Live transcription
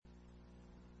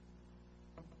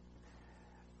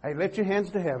Hey, lift your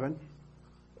hands to heaven.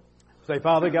 Say,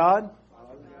 Father God,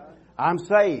 I'm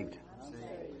saved.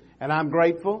 And I'm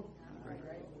grateful.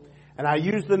 And I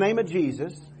use the name of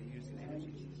Jesus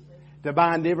to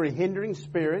bind every hindering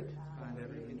spirit.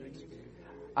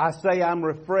 I say I'm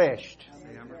refreshed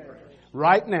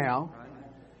right now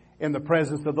in the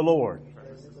presence of the Lord.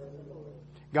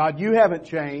 God, you haven't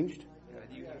changed.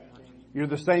 You're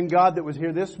the same God that was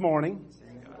here this morning.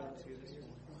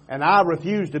 And I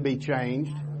refuse to be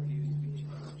changed.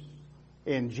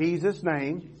 In Jesus'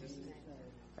 name,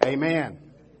 amen.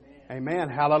 Amen.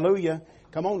 Hallelujah.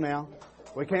 Come on now.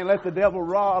 We can't let the devil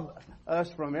rob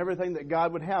us from everything that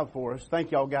God would have for us.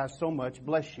 Thank y'all guys so much.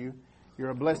 Bless you. You're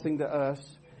a blessing to us,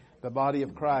 the body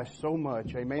of Christ, so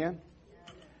much. Amen.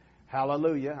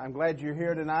 Hallelujah. I'm glad you're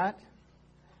here tonight.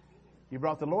 You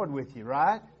brought the Lord with you,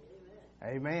 right?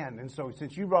 Amen. And so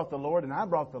since you brought the Lord and I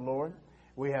brought the Lord,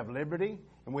 we have liberty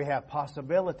and we have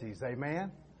possibilities.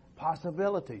 Amen.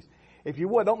 Possibilities. If you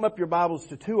would, open up your Bibles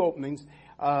to two openings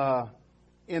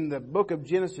in the book of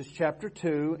Genesis chapter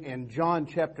 2 and John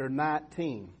chapter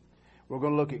 19. We're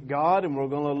going to look at God and we're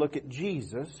going to look at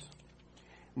Jesus.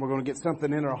 And we're going to get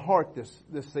something in our heart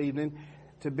this evening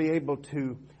to be able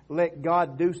to let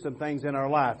God do some things in our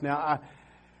life. Now,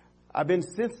 I've been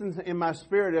sensing in my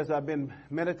spirit as I've been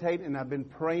meditating and I've been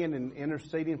praying and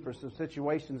interceding for some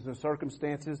situations and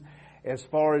circumstances as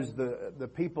far as the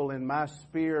people in my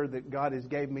sphere that God has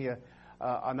gave me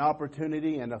an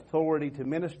opportunity and authority to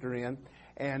minister in.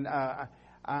 And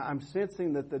I'm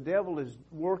sensing that the devil is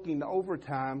working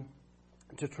overtime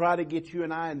to try to get you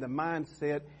and I in the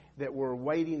mindset that we're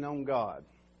waiting on God.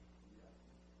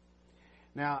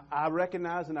 Now, I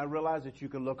recognize and I realize that you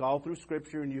can look all through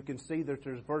Scripture and you can see that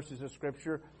there's verses of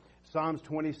Scripture. Psalms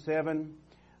 27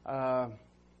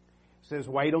 says,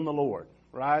 wait on the Lord,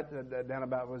 right? Down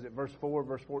about, was it verse 4,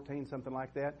 verse 14, something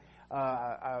like that?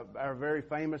 Our very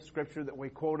famous Scripture that we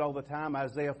quote all the time,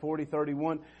 Isaiah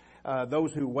 40:31,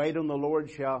 those who wait on the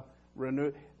Lord shall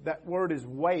renew. That word is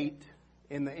wait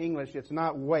in the English. It's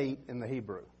not wait in the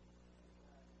Hebrew.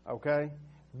 Okay?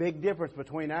 Big difference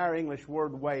between our English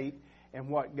word wait and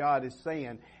what God is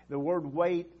saying. The word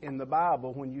wait in the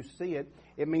Bible, when you see it,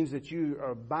 it means that you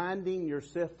are binding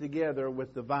yourself together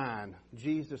with the vine,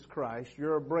 Jesus Christ.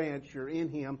 You're a branch, you're in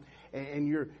Him, and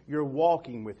you're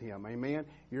walking with Him. Amen?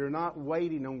 You're not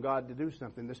waiting on God to do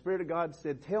something. The Spirit of God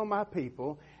said, tell my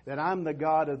people that I'm the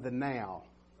God of the now.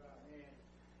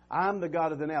 I'm the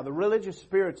God of the now. The religious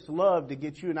spirits love to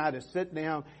get you and I to sit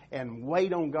down and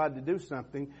wait on God to do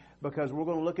something, because we're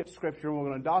going to look at Scripture and we're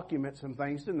going to document some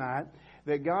things tonight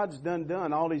that God's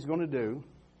done all He's going to do.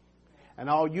 And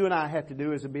all you and I have to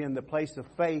do is to be in the place of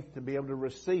faith to be able to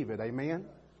receive it. Amen?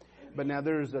 But now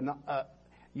there's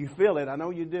you feel it. I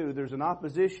know you do. There's an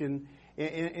opposition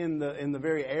in the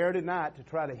very air tonight to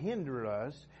try to hinder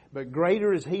us. But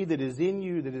greater is He that is in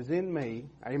you, that is in me.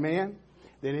 Amen?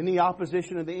 Than any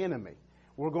opposition of the enemy.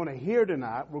 We're going to hear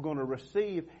tonight. We're going to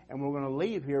receive, and we're going to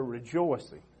leave here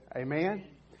rejoicing. Amen?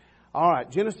 All right,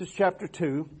 Genesis chapter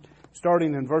 2,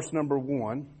 starting in verse number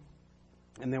 1,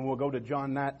 and then we'll go to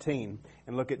John 19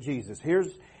 and look at Jesus. Here's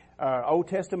our Old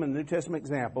Testament and New Testament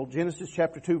example. Genesis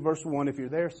chapter 2, verse 1. If you're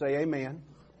there, say amen.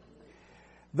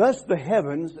 Thus the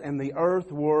heavens and the earth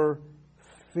were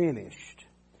finished,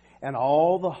 and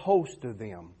all the host of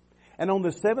them. And on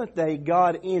the seventh day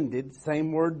God ended,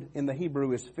 same word in the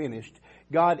Hebrew is finished.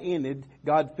 God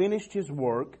finished His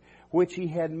work which He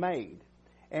had made.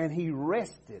 And He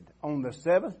rested on the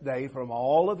seventh day from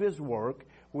all of His work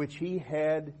which He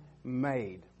had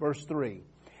made. Verse 3.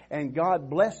 And God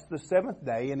blessed the seventh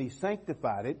day, and He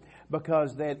sanctified it,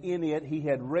 because that in it He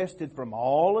had rested from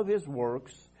all of His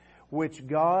works which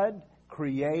God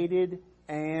created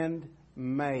and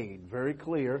made. Very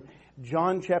clear.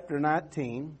 John chapter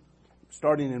 19,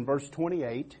 starting in verse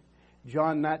 28.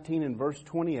 John 19 and verse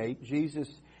 28. Jesus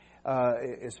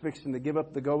is fixing to give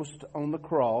up the ghost on the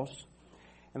cross.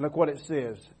 And look what it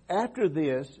says. After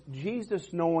this,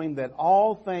 Jesus, knowing that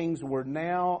all things were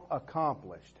now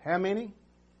accomplished. How many?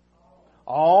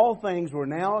 All things were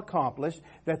now accomplished,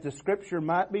 that the Scripture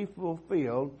might be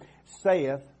fulfilled,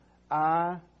 saith,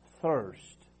 I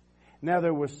thirst. Now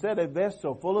there was set a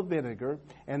vessel full of vinegar,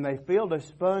 and they filled a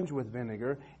sponge with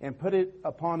vinegar, and put it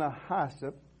upon a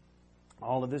hyssop.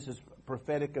 All of this is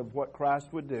prophetic of what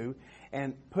Christ would do.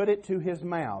 And put it to His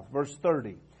mouth. Verse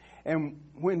 30. And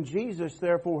when Jesus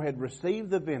therefore had received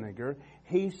the vinegar,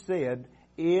 He said,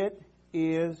 it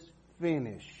is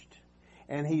finished.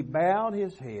 And He bowed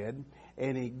His head,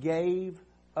 and He gave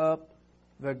up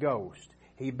the ghost.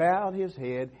 He bowed His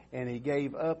head, and He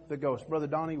gave up the ghost. Brother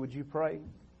Donnie, would you pray?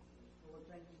 Lord,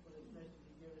 thank You for this message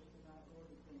You give us tonight, Lord.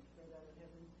 It's been straight out of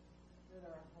heaven. Let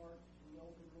our hearts be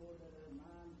open, Lord. Let our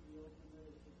minds be open.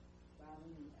 Let us find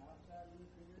any outside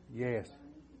interference. Yes.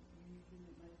 Find any confusion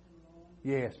that makes them wrong.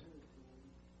 Yes.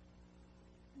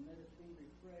 And let us be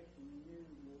refreshed and renewed,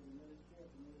 Lord. And let us step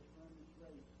and let us run this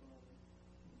race, Father.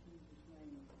 In Jesus'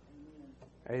 name, amen.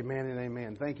 Amen and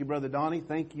amen. Thank you, Brother Donnie.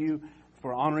 Thank you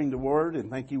for honoring the Word,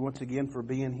 and thank you once again for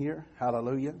being here.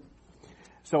 Hallelujah.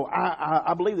 So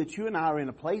I believe that you and I are in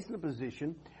a place and a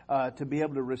position to be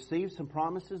able to receive some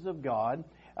promises of God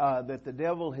that the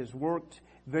devil has worked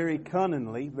very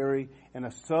cunningly, very in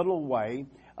a subtle way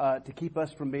to keep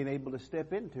us from being able to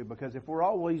step into. Because if we're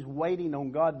always waiting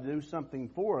on God to do something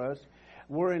for us,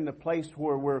 we're in the place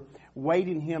where we're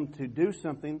waiting Him to do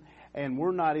something and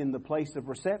we're not in the place of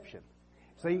reception.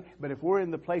 See, but if we're in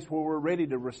the place where we're ready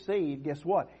to receive, guess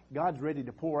what? God's ready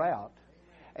to pour out.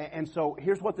 And so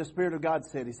here's what the Spirit of God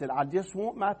said. He said, I just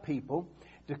want my people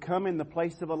to come in the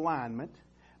place of alignment,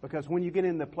 because when you get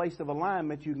in the place of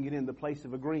alignment, you can get in the place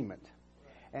of agreement.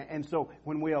 And so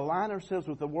when we align ourselves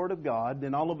with the Word of God,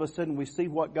 then all of a sudden we see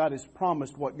what God has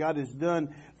promised, what God has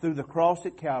done through the cross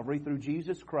at Calvary, through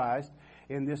Jesus Christ,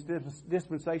 in this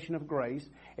dispensation of grace,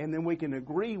 and then we can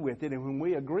agree with it. And when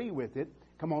we agree with it,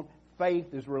 come on,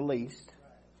 faith is released.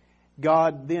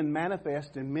 God then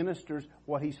manifests and ministers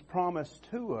what He's promised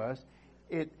to us.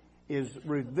 It is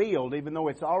revealed, even though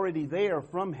it's already there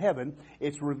from heaven,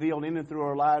 it's revealed in and through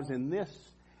our lives in this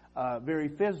very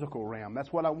physical realm.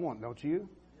 That's what I want, don't you?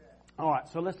 All right,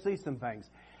 so let's see some things.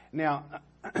 Now,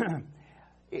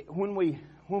 when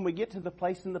we get to the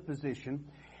place and the position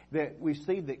that we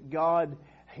see that God,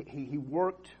 He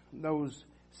worked those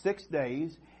 6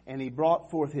 days, and He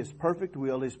brought forth His perfect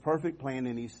will, His perfect plan,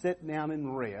 and He sat down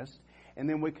and rest. And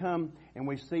then we come and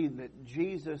we see that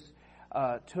Jesus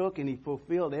took and He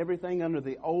fulfilled everything under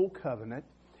the old covenant,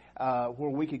 where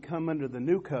we could come under the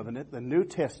new covenant, the New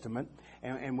Testament,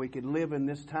 and we could live in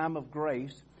this time of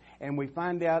grace. And we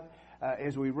find out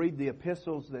as we read the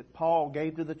epistles that Paul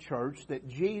gave to the church that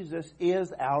Jesus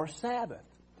is our Sabbath.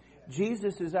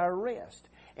 Jesus is our rest.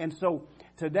 And so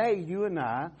today, you and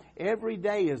I, every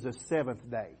day is a seventh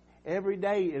day. Every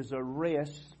day is a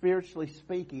rest, spiritually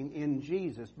speaking, in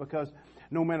Jesus, because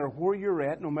no matter where you're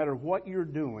at, no matter what you're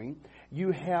doing,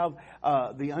 you have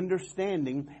the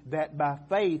understanding that by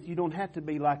faith you don't have to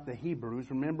be like the Hebrews.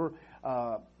 Remember,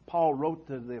 Paul wrote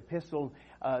the epistle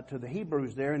to the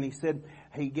Hebrews there, and he said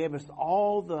he gave us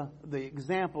all the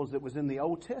examples that was in the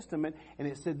Old Testament, and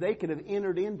it said they could have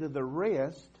entered into the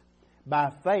rest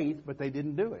by faith, but they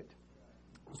didn't do it.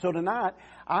 So tonight,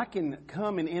 I can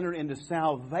come and enter into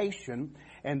salvation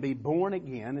and be born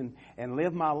again and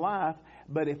live my life.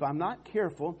 But if I'm not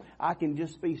careful, I can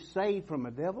just be saved from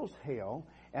a devil's hell,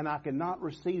 and I cannot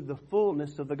receive the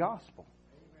fullness of the gospel.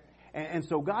 And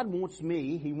so God wants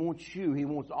me, He wants you, He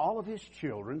wants all of His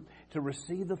children to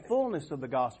receive the fullness of the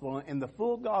gospel. And the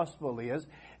full gospel is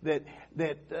that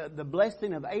the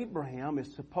blessing of Abraham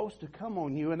is supposed to come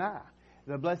on you and I.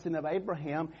 The blessing of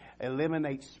Abraham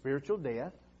eliminates spiritual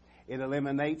death. It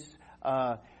eliminates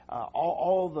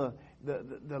all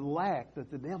the lack that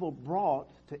the devil brought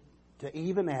to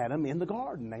Eve and Adam in the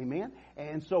garden. Amen?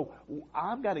 And so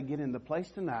I've got to get in the place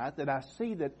tonight that I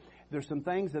see that there's some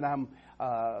things that I'm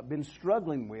been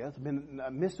struggling with, been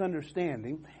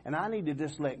misunderstanding, and I need to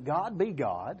just let God be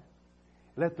God,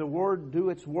 let the Word do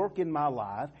its work in my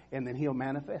life, and then He'll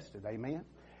manifest it. Amen?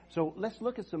 So let's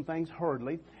look at some things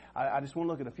hurriedly. I just want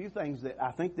to look at a few things that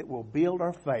I think that will build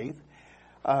our faith.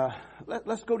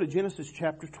 Let's go to Genesis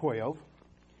chapter 12.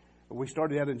 We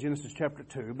started out in Genesis chapter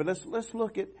 2, but let's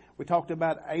look at, we talked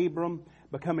about Abram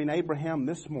becoming Abraham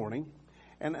this morning,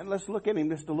 and let's look at him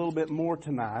just a little bit more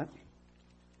tonight.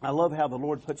 I love how the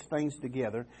Lord puts things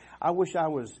together. I wish I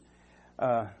was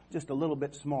just a little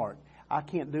bit smart. I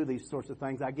can't do these sorts of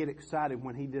things. I get excited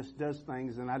when He just does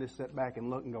things, and I just sit back and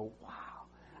look and go, wow.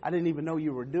 I didn't even know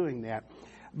you were doing that.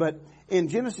 But in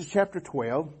Genesis chapter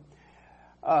 12,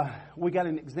 we got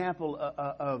an example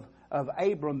of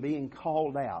Abram being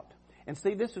called out. And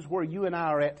see, this is where you and I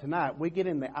are at tonight. We get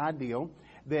in the ideal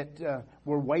that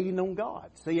we're waiting on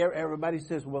God. See, everybody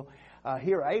says, well,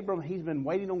 here Abram, he's been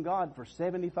waiting on God for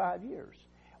 75 years.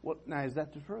 Well, now, is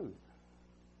that the truth?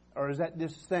 Or is that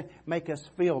just make us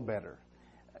feel better?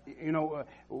 You know,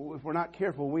 if we're not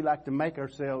careful, we like to make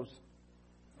ourselves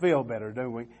feel better,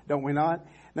 don't we not?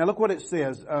 Now look what it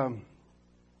says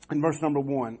in verse number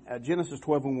 1, Genesis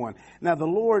 12:1. Now the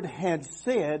Lord had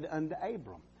said unto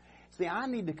Abram. See, I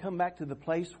need to come back to the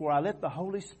place where I let the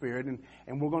Holy Spirit,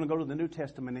 and we're going to go to the New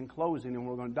Testament in closing, and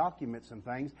we're going to document some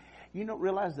things. You don't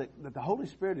realize that the Holy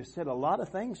Spirit has said a lot of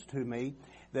things to me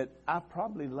that I've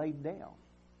probably laid down.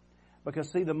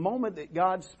 Because see, the moment that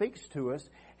God speaks to us,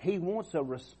 He wants a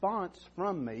response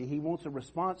from me. He wants a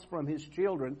response from His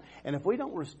children. And if we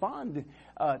don't respond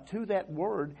to that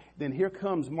word, then here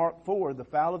comes Mark 4, the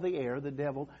fowl of the air, the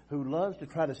devil, who loves to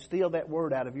try to steal that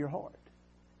word out of your heart.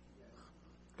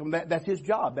 That's his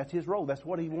job. That's his role. That's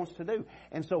what he wants to do.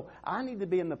 And so I need to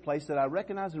be in the place that I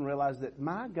recognize and realize that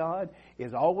my God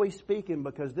is always speaking,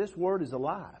 because this word is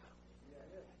alive.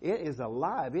 It is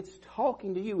alive. It's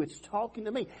talking to you. It's talking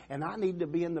to me. And I need to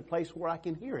be in the place where I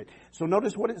can hear it. So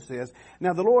notice what it says.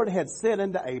 Now the Lord had said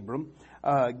unto Abram,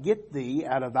 get thee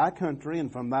out of thy country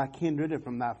and from thy kindred and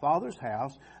from thy father's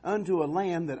house unto a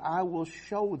land that I will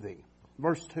show thee.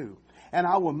 Verse 2. And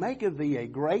I will make of thee a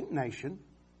great nation,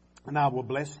 and I will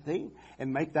bless thee,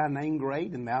 and make thy name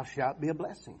great, and thou shalt be a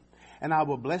blessing. And I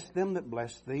will bless them that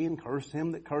bless thee, and curse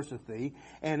him that curseth thee.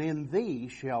 And in thee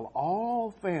shall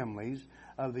all families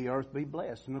of the earth be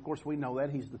blessed. And of course we know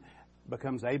that he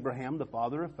becomes Abraham, the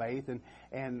father of faith,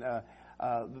 and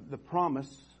the promise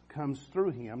comes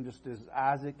through him, just as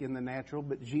Isaac in the natural,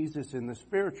 but Jesus in the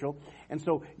spiritual. And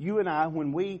so you and I,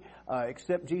 when we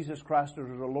accept Jesus Christ as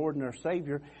our Lord and our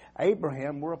Savior,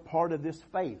 Abraham, we're a part of this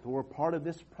faith. We're a part of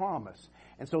this promise.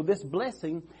 And so this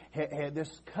blessing,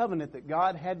 this covenant that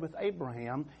God had with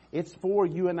Abraham, it's for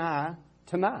you and I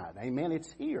tonight. Amen.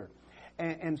 It's here.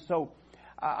 And so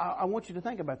I want you to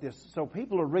think about this. So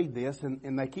people will read this,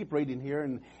 and they keep reading here,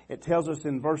 and it tells us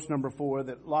in verse number 4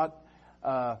 that Lot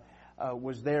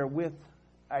was there with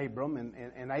Abram,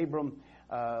 and Abram,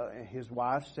 his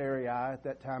wife Sarai at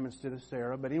that time instead of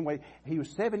Sarah. But anyway, he was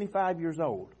 75 years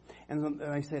old. And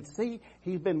they said, see,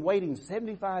 he's been waiting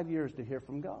 75 years to hear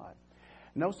from God.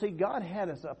 No, see, God had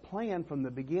us a plan from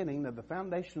the beginning of the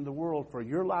foundation of the world for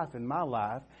your life and my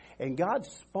life. And God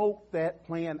spoke that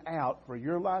plan out for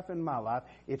your life and my life.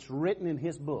 It's written in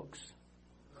His books.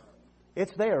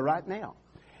 It's there right now.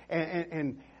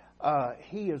 And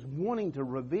He is wanting to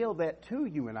reveal that to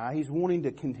you and I. He's wanting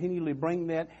to continually bring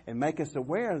that and make us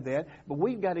aware of that. But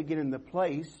we've got to get in the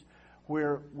place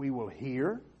where we will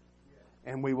hear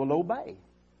and we will obey.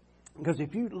 Because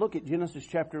if you look at Genesis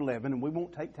chapter 11, and we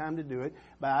won't take time to do it,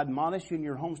 but I admonish you in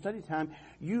your home study time,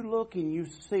 you look and you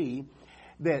see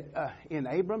that in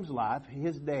Abram's life,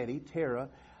 his daddy, Terah,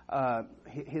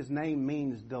 his name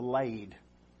means delayed.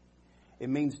 It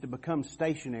means to become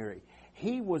stationary.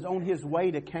 He was on his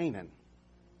way to Canaan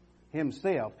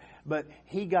himself, but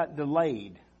he got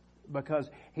delayed because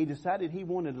he decided he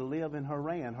wanted to live in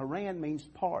Haran. Haran means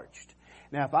parched.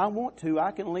 Now, if I want to,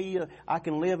 I can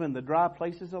live in the dry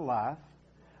places of life,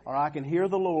 or I can hear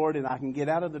the Lord and I can get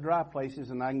out of the dry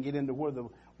places and I can get into where the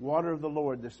water of the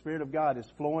Lord, the Spirit of God, is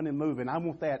flowing and moving. I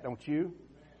want that, don't you?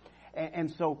 And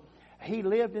so he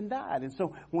lived and died. And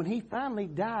so when he finally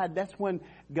died, that's when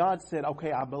God said,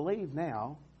 okay, I believe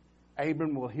now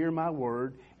Abram will hear my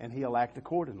word and he'll act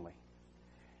accordingly.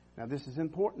 Now, this is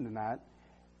important tonight.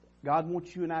 God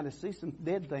wants you and I to see some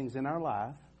dead things in our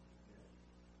life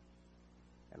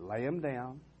and lay them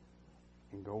down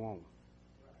and go on.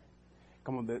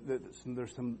 Come on,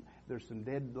 there's some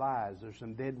dead lies. There's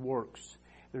some dead works.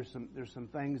 There's some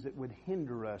things that would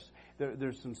hinder us.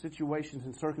 There's some situations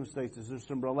and circumstances. There's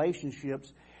some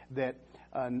relationships that,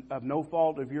 of no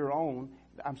fault of your own,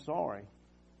 I'm sorry.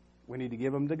 We need to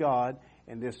give them to God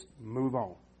and just move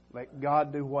on. Let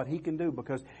God do what He can do,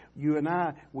 because you and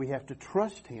I, we have to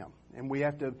trust Him. And we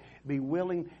have to be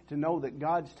willing to know that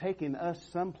God's taking us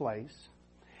someplace.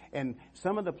 And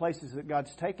some of the places that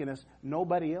God's taken us,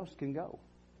 nobody else can go.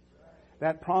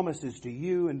 That promise is to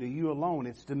you and to you alone.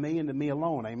 It's to me and to me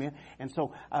alone. Amen. And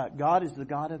so God is the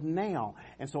God of now.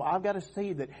 And so I've got to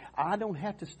see that I don't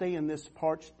have to stay in this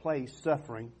parched place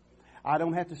suffering. I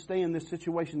don't have to stay in this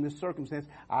situation, this circumstance.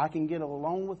 I can get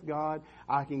along with God.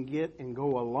 I can get and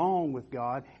go along with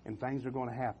God, and things are going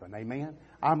to happen. Amen.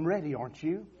 I'm ready, aren't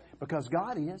you? Because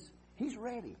God is. He's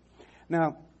ready.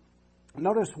 Now,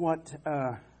 notice what...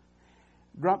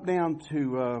 drop down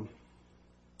to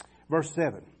verse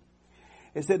 7.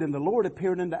 It said, and the Lord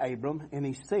appeared unto Abram, and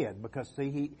He said, because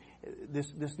see,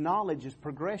 this knowledge is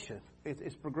progressive.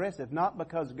 It's progressive, not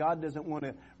because God doesn't want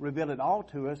to reveal it all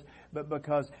to us, but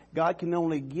because God can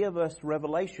only give us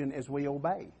revelation as we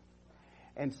obey.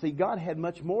 And see, God had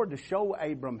much more to show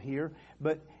Abram here,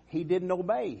 but he didn't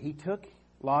obey. He took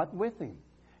Lot with him.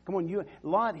 Come on,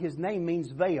 Lot, his name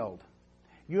means veiled.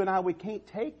 You and I, we can't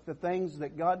take the things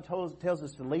that God tells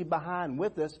us to leave behind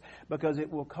with us, because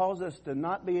it will cause us to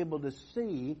not be able to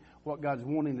see what God's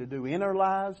wanting to do in our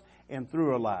lives and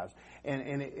through our lives.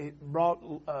 And it brought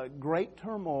great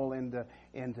turmoil into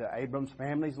Abram's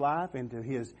family's life, into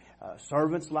his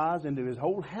servants' lives, into his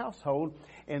whole household.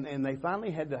 And they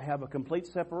finally had to have a complete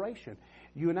separation.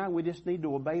 You and I, we just need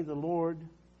to obey the Lord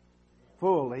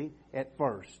fully at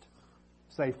first.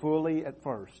 Say fully at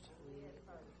first.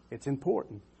 It's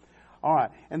important. All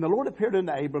right. And the Lord appeared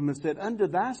unto Abram and said, unto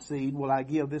thy seed will I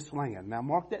give this land. Now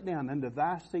mark that down. Unto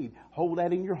thy seed. Hold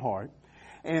that in your heart.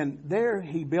 And there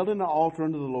he built an altar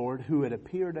unto the Lord who had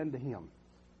appeared unto him.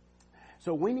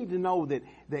 So we need to know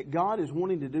that God is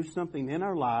wanting to do something in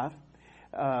our life,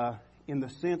 in the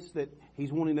sense that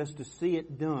He's wanting us to see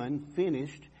it done,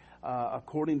 finished,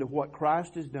 according to what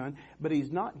Christ has done. But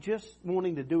He's not just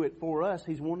wanting to do it for us.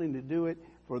 He's wanting to do it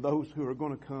for those who are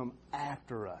going to come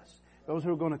after us. Those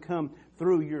who are going to come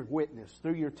through your witness,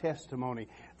 through your testimony,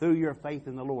 through your faith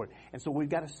in the Lord. And so we've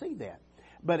got to see that.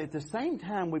 But at the same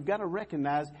time, we've got to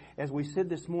recognize, as we said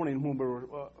this morning when we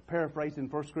were paraphrasing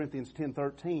 1 Corinthians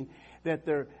 10:13, that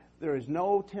there is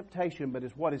no temptation but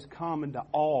is what is common to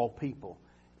all people.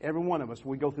 Every one of us,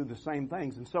 we go through the same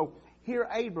things. And so here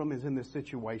Abram is in this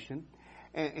situation,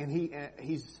 and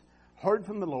he's heard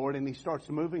from the Lord, and he starts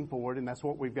moving forward, and that's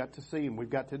what we've got to see and we've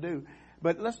got to do.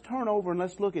 But let's turn over and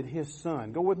let's look at his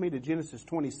son. Go with me to Genesis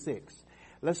 26.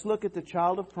 Let's look at the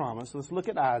child of promise. Let's look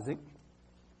at Isaac.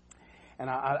 And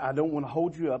I don't want to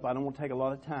hold you up. I don't want to take a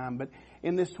lot of time. But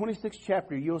in this 26th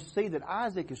chapter, you'll see that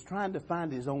Isaac is trying to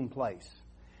find his own place.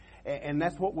 And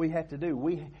that's what we have to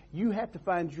do. You have to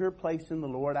find your place in the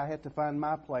Lord. I have to find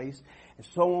my place, and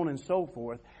so on and so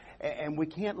forth. And we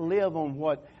can't live on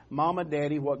what Mama,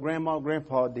 Daddy, what Grandma,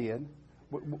 Grandpa did.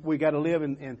 We got to live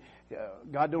in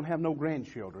God don't have no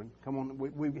grandchildren. Come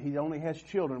on, He only has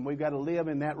children. We've got to live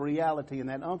in that reality and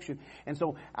that unction. And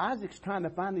so Isaac's trying to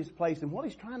find his place, and what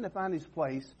he's trying to find his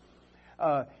place,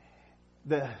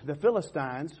 the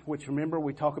Philistines, which remember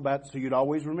we talk about, so you'd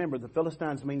always remember, the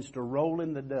Philistines means to roll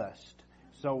in the dust.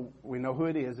 So we know who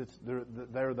it is.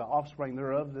 They're the offspring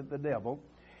thereof, the devil,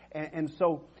 and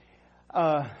so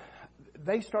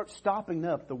they start stopping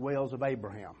up the wells of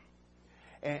Abraham.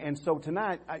 And so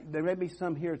tonight, there may be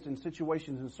some here, it's in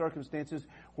situations and circumstances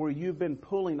where you've been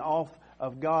pulling off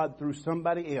of God through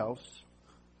somebody else.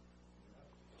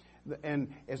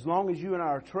 And as long as you and I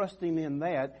are trusting in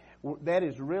that, that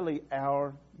is really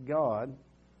our God.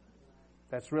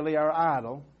 That's really our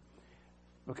idol.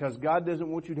 Because God doesn't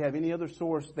want you to have any other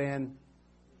source than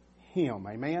Him.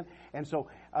 Amen? And so,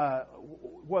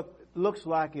 what looks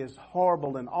like is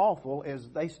horrible and awful as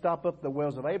they stop up the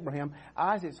wells of Abraham,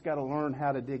 Isaac's got to learn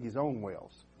how to dig his own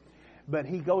wells. But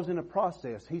he goes in a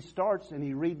process. He starts and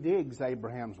he redigs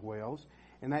Abraham's wells,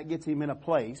 and that gets him in a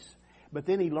place. But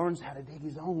then he learns how to dig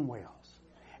his own wells.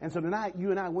 And so tonight,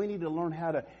 you and I, we need to learn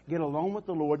how to get alone with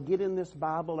the Lord, get in this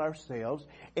Bible ourselves,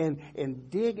 and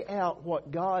dig out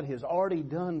what God has already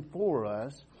done for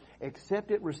us,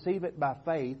 accept it, receive it by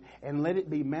faith, and let it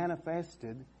be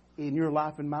manifested in your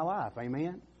life and my life.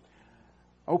 Amen?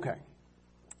 Okay.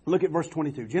 Look at verse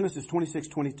 22. Genesis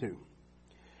 26:22.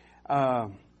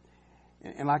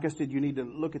 And like I said, you need to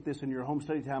look at this in your home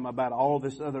study time about all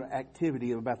this other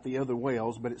activity about the other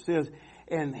wells. But it says,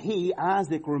 and he,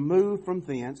 Isaac, removed from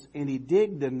thence, and he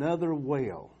digged another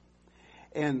well.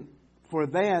 And for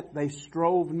that they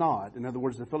strove not. In other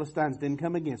words, the Philistines didn't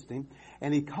come against him.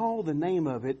 And he called the name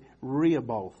of it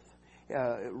Rehoboth.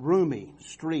 Roomy,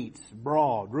 streets,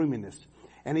 broad, roominess.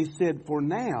 And he said, for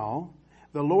now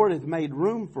the Lord hath made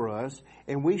room for us,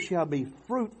 and we shall be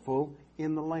fruitful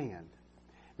in the land.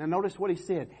 Now notice what he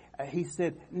said. He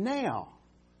said, now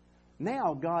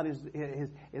God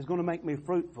is going to make me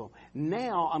fruitful.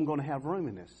 Now I'm going to have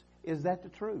roominess. Is that the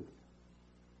truth?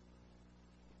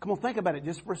 Come on, think about it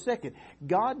just for a second.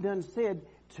 God done said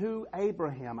to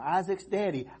Abraham, Isaac's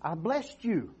daddy, I blessed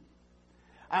you.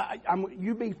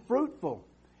 You be fruitful.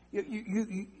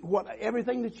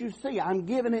 Everything that you see, I'm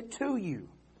giving it to you.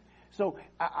 So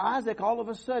Isaac, all of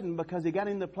a sudden, because he got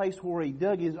in the place where he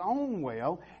dug his own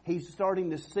well, he's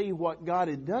starting to see what God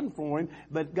had done for him.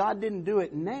 But God didn't do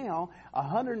it now.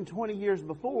 120 years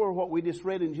before, what we just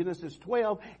read in Genesis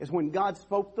 12 is when God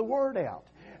spoke the word out.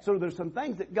 So there's some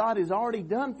things that God has already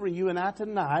done for you and I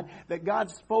tonight that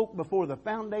God spoke before the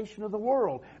foundation of the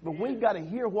world. But we've got to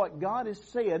hear what God has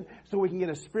said so we can get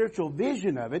a spiritual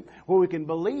vision of it, where we can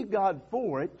believe God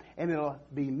for it, and it'll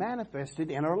be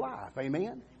manifested in our life.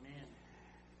 Amen?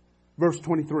 Verse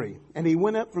 23, and he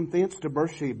went up from thence to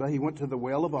Beersheba. He went to the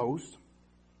well of Os.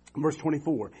 Verse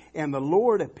 24, and the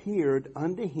Lord appeared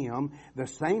unto him the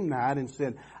same night and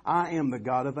said, I am the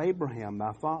God of Abraham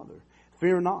thy father.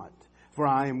 Fear not, for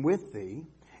I am with thee,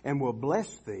 and will bless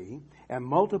thee, and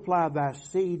multiply thy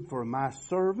seed for my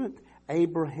servant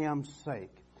Abraham's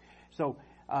sake. So,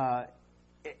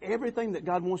 everything that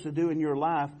God wants to do in your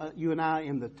life, you and I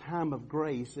in the time of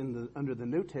grace under the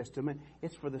New Testament,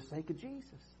 it's for the sake of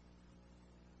Jesus.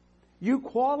 You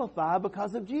qualify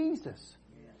because of Jesus.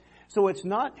 So it's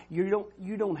not, you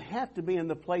don't have to be in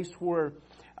the place where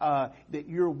that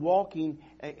you're walking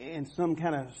in some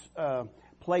kind of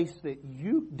place that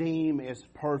you deem as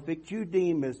perfect, you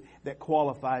deem as that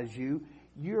qualifies you.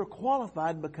 You're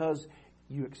qualified because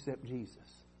you accept Jesus.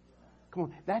 Come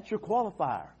on, that's your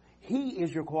qualifier. He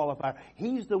is your qualifier.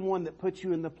 He's the one that puts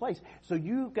you in the place. So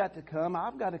you've got to come,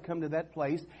 I've got to come to that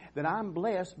place that I'm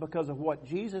blessed because of what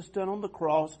Jesus done on the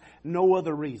cross, no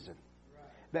other reason.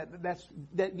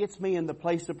 That gets me in the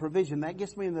place of provision. That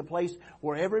gets me in the place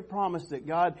where every promise that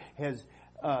God has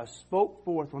spoke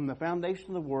forth from the foundation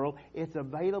of the world, it's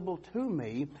available to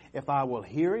me. If I will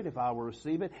hear it, if I will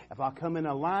receive it, if I come in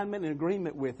alignment and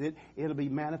agreement with it, it'll be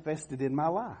manifested in my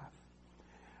life.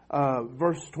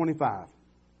 Verse 25.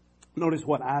 Notice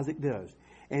what Isaac does.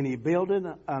 And he builded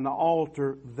an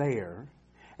altar there,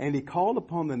 and he called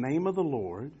upon the name of the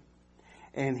Lord,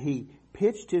 and he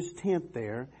pitched his tent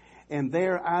there, and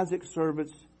there Isaac's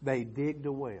servants, they digged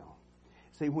a well.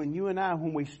 See, when you and I,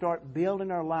 when we start building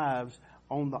our lives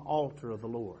on the altar of the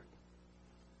Lord,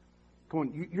 come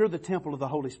on, you're the temple of the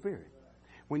Holy Spirit.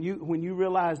 When you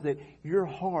realize that your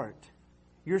heart,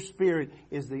 your spirit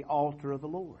is the altar of the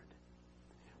Lord.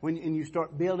 And you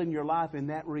start building your life in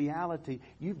that reality,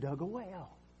 you've dug a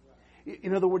well.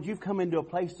 In other words, you've come into a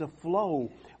place of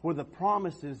flow where the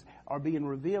promises are being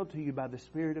revealed to you by the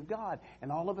Spirit of God.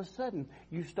 And all of a sudden,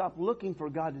 you stop looking for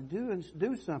God to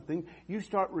do something. You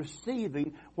start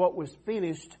receiving what was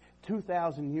finished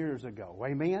 2,000 years ago.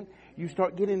 Amen? You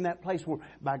start getting in that place where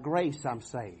by grace I'm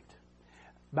saved.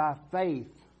 By faith,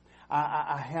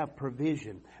 I have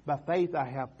provision. By faith, I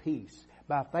have peace.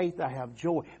 By faith I have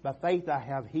joy. By faith I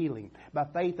have healing. By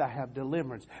faith I have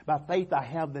deliverance. By faith I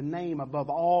have the name above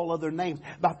all other names.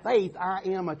 By faith I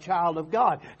am a child of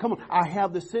God. Come on, I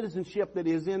have the citizenship that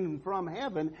is in and from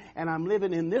heaven, and I'm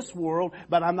living in this world,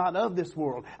 but I'm not of this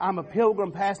world. I'm a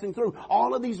pilgrim passing through.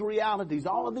 All of these realities,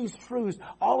 all of these truths,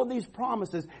 all of these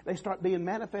promises, they start being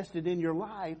manifested in your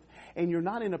life, and you're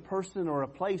not in a person or a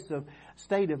place of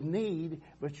state of need,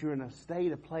 but you're in a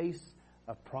state, a place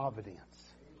of providence.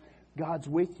 God's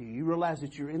with you. You realize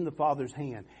that you're in the Father's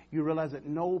hand. You realize that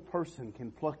no person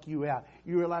can pluck you out.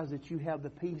 You realize that you have the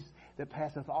peace that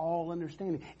passeth all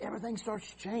understanding. Everything starts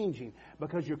changing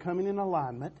because you're coming in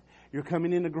alignment. You're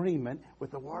coming in agreement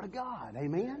with the Word of God.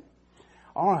 Amen?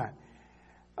 All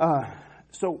right.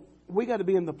 So we got to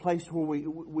be in the place where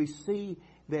we see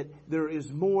that there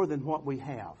is more than what we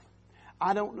have.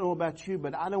 I don't know about you,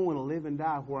 but I don't want to live and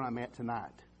die where I'm at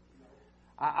tonight.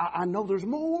 I know there's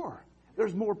more.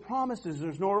 There's more promises.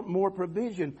 There's more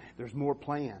provision. There's more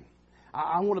plan.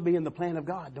 I want to be in the plan of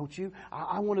God, don't you?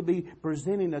 I want to be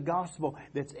presenting a gospel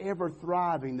that's ever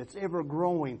thriving, that's ever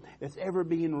growing, that's ever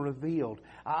being revealed.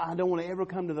 I don't want to ever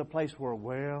come to the place where,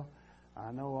 well,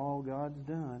 I know all God's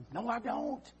done. No, I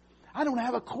don't. I don't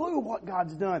have a clue what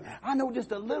God's done. I know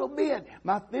just a little bit.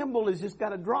 My thimble has just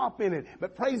got a drop in it.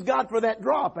 But praise God for that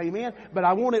drop, amen? But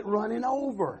I want it running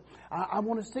over. I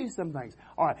want to see some things.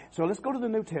 All right, so let's go to the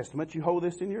New Testament. You hold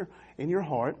this in your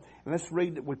heart. And let's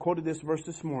read, we quoted this verse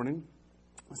this morning.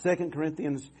 2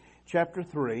 Corinthians chapter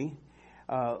 3.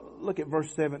 Look at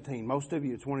verse 17. Most of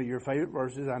you, it's one of your favorite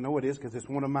verses. I know it is because it's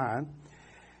one of mine.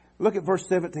 Look at verse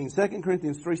 17, 2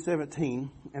 Corinthians 3:17,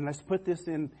 and let's put this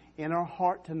in our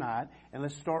heart tonight, and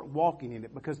let's start walking in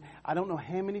it, because I don't know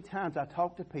how many times I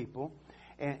talk to people,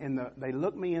 and they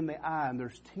look me in the eye, and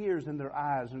there's tears in their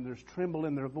eyes, and there's tremble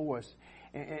in their voice,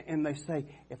 and they say,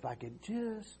 if I could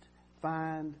just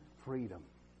find freedom.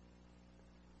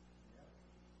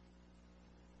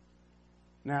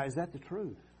 Now, is that the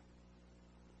truth?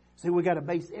 See, we got to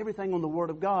base everything on the Word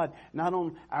of God, not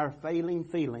on our failing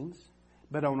feelings,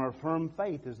 but on our firm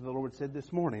faith, as the Lord said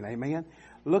this morning. Amen?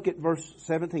 Look at verse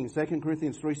 17, 2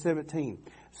 Corinthians 3:17.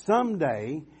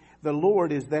 Someday, the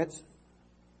Lord is that...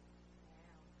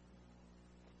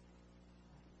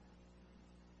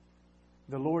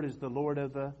 The Lord is the Lord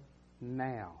of the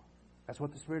now. That's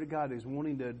what the Spirit of God is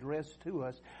wanting to address to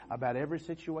us about every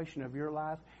situation of your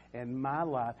life and my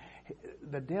life.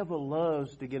 The devil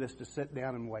loves to get us to sit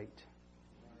down and wait.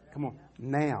 Come on.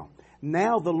 Now.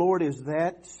 Now the Lord is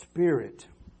that Spirit.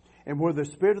 And where the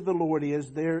Spirit of the Lord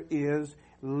is, there is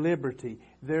liberty.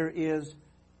 There is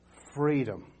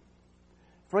freedom.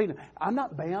 Freedom. I'm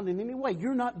not bound in any way.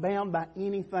 You're not bound by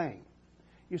anything.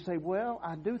 You say, well,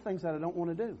 I do things that I don't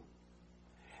want to do.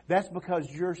 That's because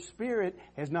your spirit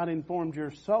has not informed your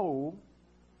soul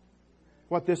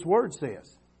what this Word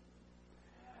says.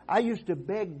 I used to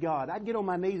beg God. I'd get on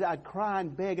my knees, I'd cry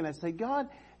and beg, and I'd say, God,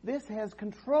 this has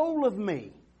control of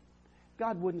me.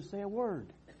 God wouldn't say a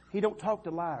word. He don't talk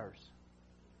to liars.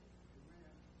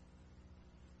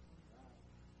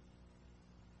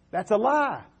 That's a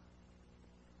lie.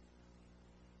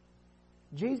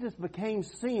 Jesus became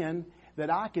sin that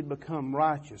I could become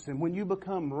righteous. And when you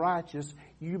become righteous,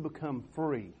 you become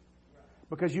free.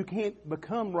 Because you can't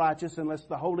become righteous unless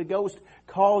the Holy Ghost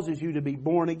causes you to be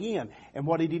born again. And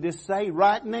what did He just say?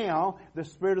 Right now, the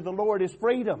Spirit of the Lord is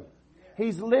freedom.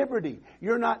 He's liberty.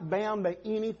 You're not bound by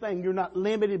anything. You're not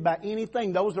limited by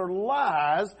anything. Those are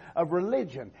lies of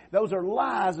religion. Those are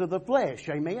lies of the flesh.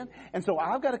 Amen? And so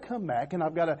I've got to come back and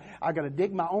I've got to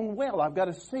dig my own well. I've got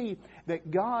to see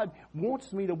that God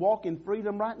wants me to walk in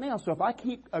freedom right now. So if I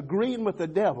keep agreeing with the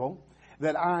devil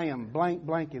that I am blank,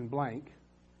 blank, and blank,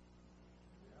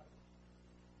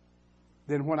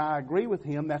 then when I agree with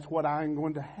him, that's what I'm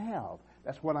going to have.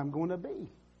 That's what I'm going to be.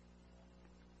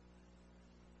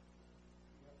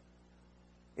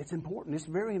 It's important. It's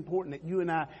very important that you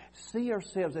and I see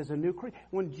ourselves as a new creature.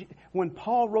 When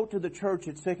Paul wrote to the church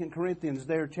at 2 Corinthians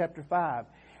there, chapter 5,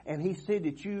 and he said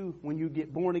that when you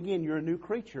get born again, you're a new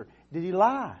creature. Did he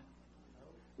lie?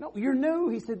 No, you're new.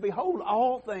 He said, behold,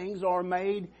 all things are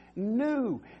made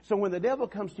new. So when the devil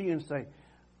comes to you and say,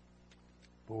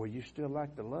 boy, you still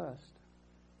like to lust.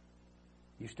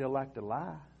 You still like to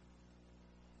lie.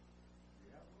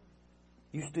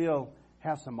 You still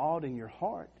have some odd in your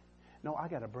heart. No, I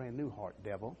got a brand new heart,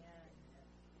 devil.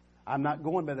 I'm not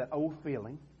going by that old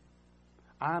feeling.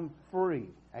 I'm free.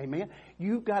 Amen.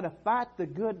 You've got to fight the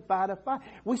good fight of fight.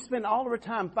 We spend all of our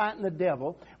time fighting the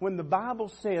devil when the Bible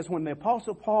says, when the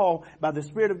Apostle Paul, by the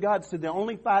Spirit of God, said the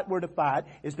only fight we're to fight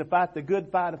is to fight the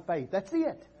good fight of faith. That's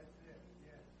it.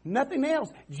 Nothing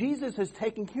else. Jesus has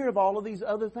taken care of all of these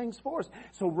other things for us.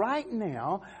 So right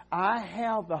now, I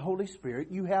have the Holy Spirit.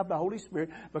 You have the Holy Spirit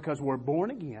because we're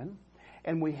born again.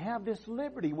 And we have this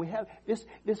liberty. We have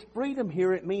this freedom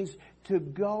here. It means to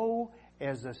go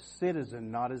as a citizen,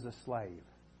 not as a slave.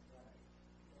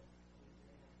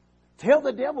 Tell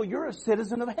the devil you're a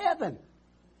citizen of heaven.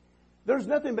 There's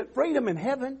nothing but freedom in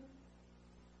heaven.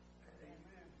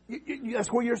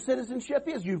 That's where your citizenship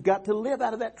is. You've got to live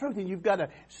out of that truth, and you've got to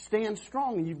stand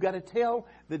strong, and you've got to tell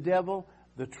the devil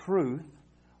the truth,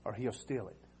 or he'll steal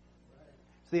it.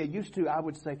 See, I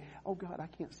would say, oh God, I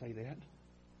can't say that.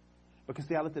 Because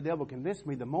see, I let the devil convince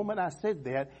me the moment I said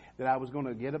that I was going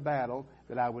to get a battle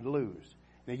that I would lose.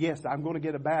 Now, yes, I'm going to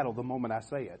get a battle the moment I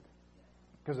say it.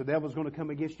 Because the devil's going to come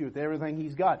against you with everything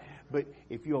he's got. But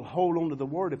if you'll hold on to the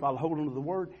Word, if I'll hold on to the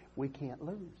Word, we can't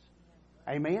lose.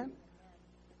 Amen?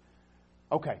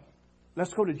 Okay.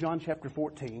 Let's go to John chapter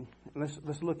 14.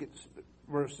 Let's look at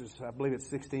verses, I believe it's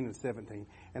 16 and 17.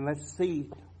 And let's see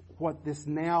what this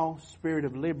now Spirit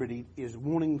of liberty is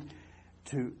wanting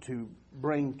to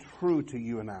bring true to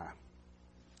you and I.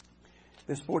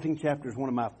 This 14th chapter is one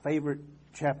of my favorite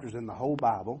chapters in the whole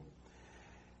Bible.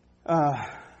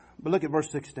 But look at verse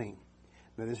 16.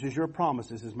 Now this is your promise.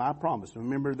 This is my promise.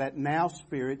 Remember that now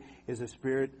Spirit is a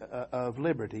Spirit of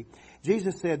liberty.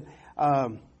 Jesus said,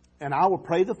 and I will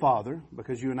pray the Father,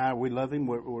 because you and I, we love Him.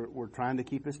 We're trying to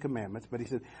keep His commandments. But He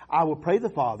said, I will pray the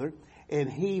Father, and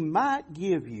He might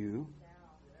give you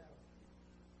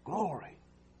glory.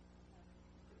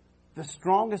 The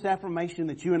strongest affirmation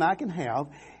that you and I can have,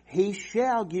 He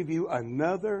shall give you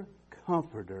another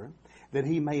Comforter, that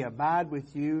He may abide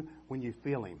with you when you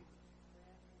feel Him.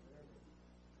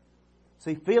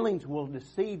 See, feelings will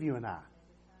deceive you and I.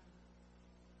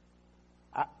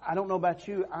 I don't know about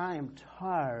you, I am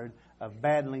tired of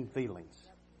battling feelings.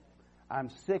 I'm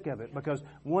sick of it because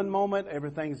one moment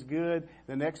everything's good,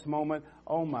 the next moment,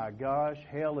 oh my gosh,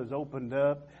 hell is opened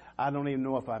up. I don't even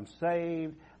know if I'm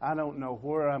saved. I don't know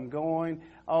where I'm going.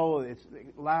 Oh,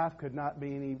 life could not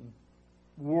be any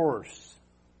worse.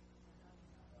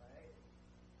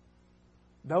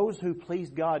 Those who please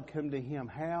God come to Him.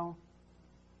 How?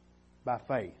 By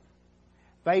faith.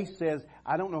 Faith says,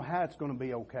 I don't know how it's going to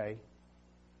be okay,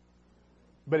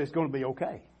 but it's going to be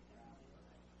okay.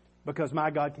 Because my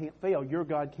God can't fail. Your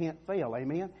God can't fail.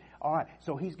 Amen? All right.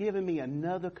 So He's given me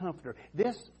another Comforter.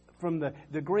 This, from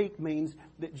the Greek, means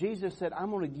that Jesus said, I'm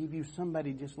going to give you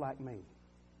somebody just like me.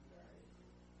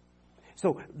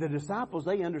 So the disciples,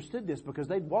 they understood this because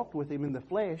they'd walked with Him in the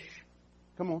flesh,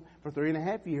 come on, for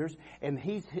 3.5 years. And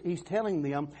He's telling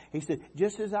them, He said,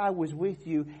 just as I was with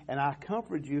you and I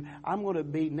comforted you, I'm going to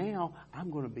be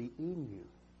in you.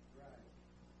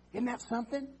 Isn't that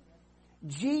something?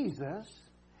 Jesus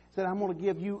said, I'm going to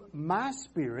give you my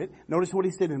Spirit. Notice what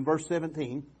He said in verse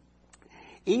 17.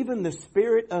 Even the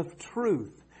Spirit of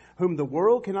truth, whom the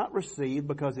world cannot receive,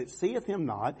 because it seeth Him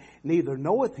not, neither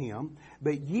knoweth Him,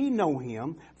 but ye know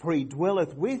Him, for He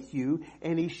dwelleth with you,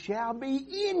 and He shall be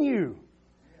in you.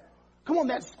 Come on,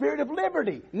 that spirit of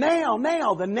liberty. Now,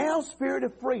 the now spirit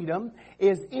of freedom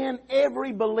is in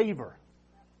every believer.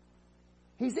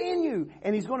 He's in you,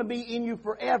 and He's going to be in you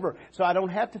forever. So I don't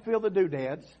have to feel the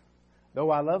doodads, though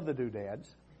I love the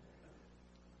doodads.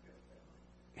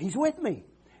 He's with me.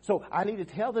 So I need to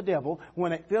tell the devil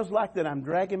when it feels like that I'm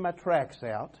dragging my tracks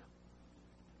out,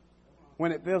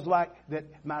 when it feels like that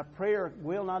my prayer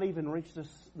will not even reach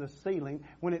the ceiling,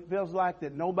 when it feels like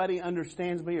that nobody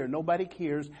understands me or nobody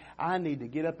cares, I need to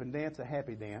get up and dance a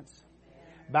happy dance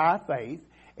by faith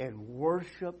and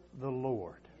worship the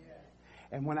Lord.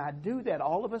 And when I do that,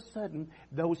 all of a sudden,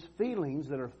 those feelings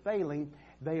that are failing,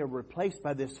 they are replaced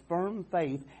by this firm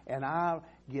faith, and I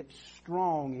get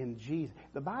strong in Jesus.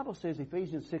 The Bible says,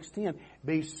 Ephesians 6:10,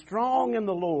 be strong in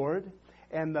the Lord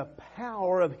and the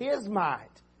power of His might.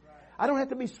 I don't have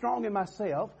to be strong in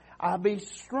myself. I'll be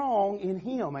strong in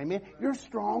Him. Amen. You're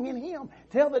strong in Him.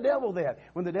 Tell the devil that.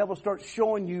 When the devil starts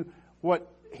showing you what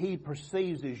he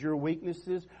perceives as your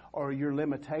weaknesses or your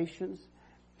limitations,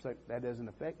 say, that doesn't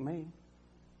affect me.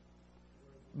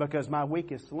 Because my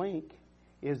weakest link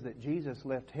is that Jesus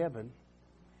left heaven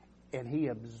and He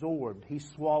absorbed, He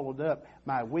swallowed up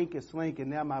my weakest link, and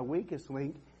now my weakest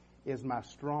link is my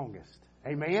strongest.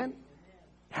 Amen?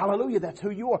 Hallelujah, that's who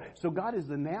you are. So God is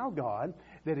the now God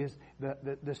that is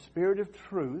the Spirit of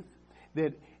truth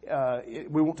that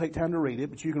we won't take time to read it,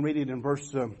 but you can read it in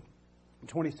verse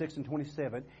 26 and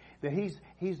 27, that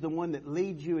He's the one that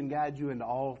leads you and guides you into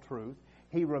all truth.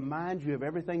 He reminds you of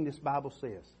everything this Bible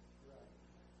says.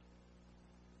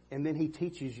 And then He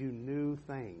teaches you new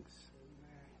things.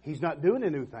 He's not doing a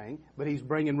new thing, but He's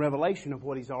bringing revelation of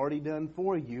what He's already done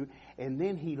for you. And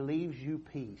then He leaves you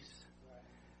peace.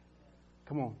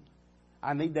 Come on.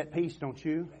 I need that peace, don't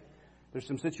you? There's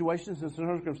some situations and some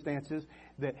circumstances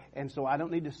and so I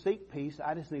don't need to seek peace.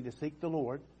 I just need to seek the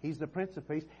Lord. He's the Prince of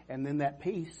Peace. And then that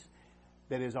peace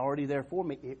that is already there for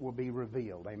me, it will be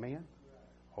revealed. Amen?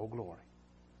 Oh, glory.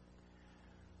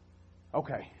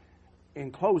 Okay.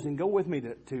 In closing, go with me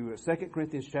to 2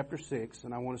 Corinthians chapter 6,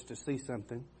 and I want us to see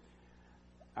something.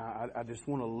 I just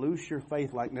want to loose your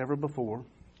faith like never before.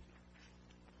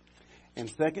 In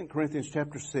 2 Corinthians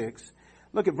chapter 6,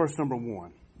 look at verse number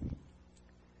 1.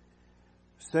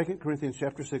 2 Corinthians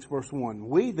chapter 6, verse 1.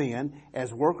 We then,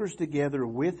 as workers together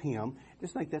with Him,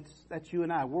 just think that's you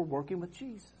and I. We're working with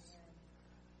Jesus.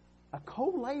 A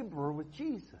co-laborer with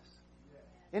Jesus.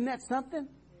 Isn't that something?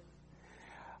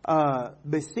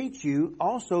 Beseech you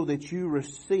also that you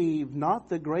receive not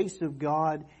the grace of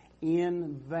God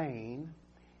in vain,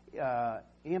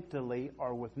 emptily,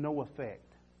 or with no effect.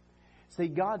 See,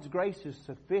 God's grace is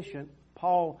sufficient.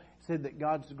 Paul said that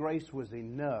God's grace was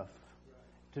enough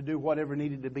to do whatever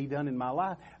needed to be done in my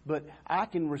life. But I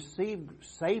can receive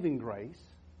saving grace,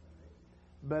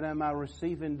 but am I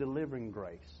receiving delivering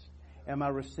grace? Am I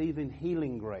receiving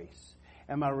healing grace?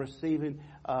 Am I receiving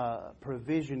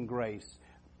provision grace?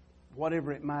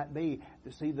 Whatever it might be.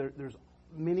 To see, there's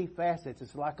many facets.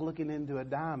 It's like looking into a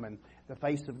diamond. The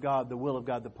face of God, the will of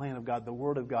God, the plan of God, the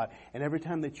Word of God. And every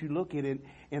time that you look at it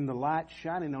and the light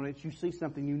shining on it, you see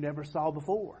something you never saw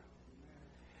before.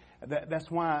 That's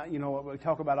why, we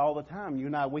talk about all the time. You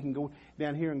and I, we can go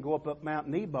down here and go up Mount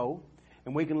Nebo,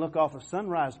 and we can look off a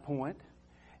Sunrise Point.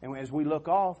 And as we look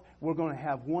off, we're going to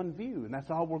have one view, and that's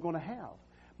all we're going to have.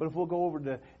 But if we'll go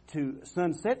over to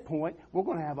Sunset Point, we're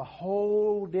going to have a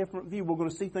whole different view. We're going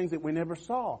to see things that we never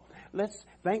saw. Let's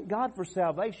thank God for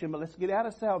salvation, but let's get out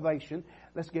of salvation.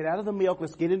 Let's get out of the milk.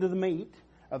 Let's get into the meat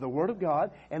of the Word of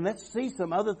God. And let's see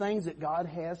some other things that God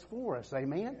has for us.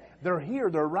 Amen? They're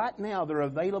here. They're right now. They're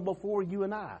available for you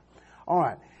and I. All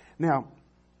right. Now,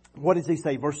 what does He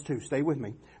say? Verse 2. Stay with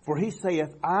me. For He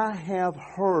saith, I have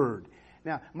heard.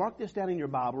 Now, mark this down in your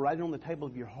Bible, write it on the table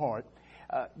of your heart.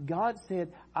 God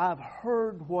said, I've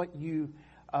heard what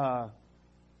how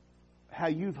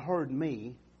you've heard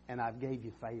me, and I've gave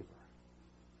you favor.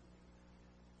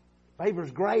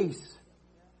 Favor's grace.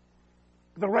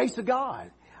 The grace of God.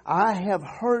 I have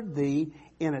heard thee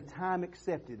in a time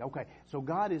accepted. Okay, so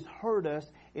God has heard us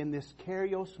in this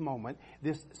Kairos moment,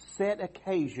 this set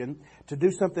occasion to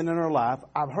do something in our life.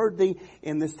 I've heard thee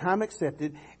in this time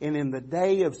accepted, and in the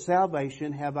day of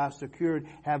salvation have I secured,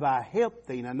 have I helped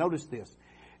thee. Now notice this.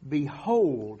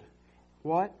 Behold,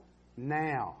 what?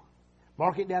 Now.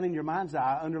 Mark it down in your mind's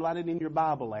eye, underline it in your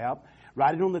Bible app,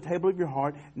 write it on the table of your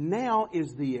heart. Now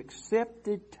is the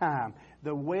accepted time,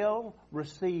 the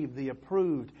well-received, the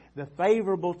approved, the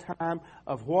favorable time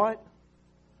of what?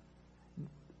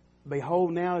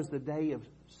 Behold, now is the day of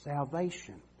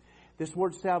salvation. This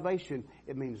word salvation,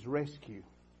 it means rescue.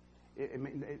 It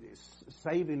means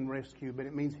saving rescue, but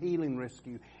it means healing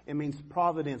rescue. It means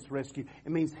providence rescue.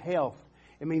 It means health.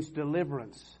 It means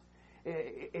deliverance.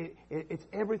 It's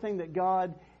everything that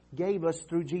God gave us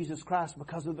through Jesus Christ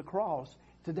because of the cross.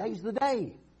 Today's the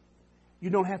day. You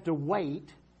don't have to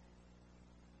wait.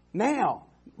 Now,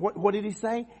 what did he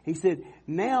say? He said,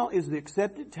 now is the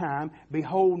accepted time.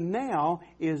 Behold, now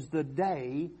is the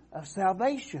day of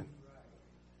salvation.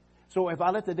 So if I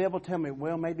let the devil tell me,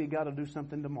 well, maybe God will do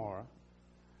something tomorrow.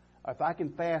 If I can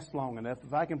fast long enough,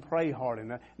 if I can pray hard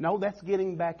enough. No, that's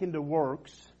getting back into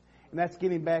works. And that's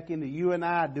getting back into you and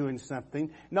I doing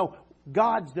something. No,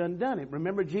 God's done it.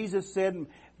 Remember Jesus said in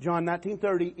John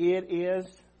 19:30, it is.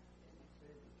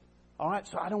 All right,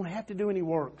 so I don't have to do any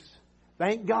works.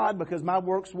 Thank God, because my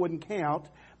works wouldn't count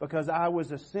because I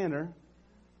was a sinner.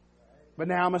 But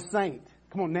now I'm a saint.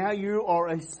 Come on, now you are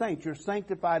a saint. You're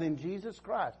sanctified in Jesus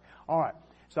Christ. All right,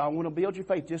 so I want to build your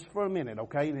faith just for a minute,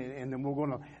 okay? And then we're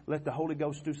going to let the Holy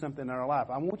Ghost do something in our life.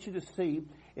 I want you to see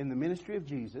in the ministry of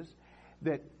Jesus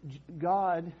that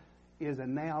God is a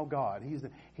now God.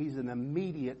 He's an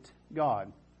immediate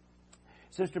God.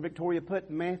 Sister Victoria put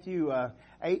Matthew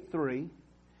 8:3.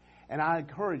 And I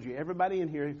encourage you, everybody in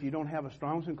here, if you don't have a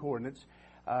Strong's Concordance,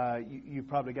 you've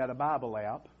probably got a Bible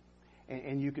app.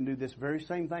 And you can do this very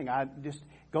same thing. I just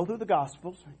go through the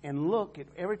Gospels and look at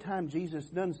every time Jesus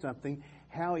done something,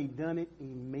 how He done it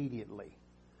immediately.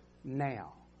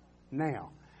 Now.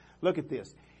 Look at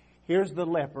this. Here's the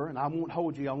leper, and I won't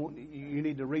hold you. You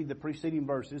need to read the preceding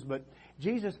verses. But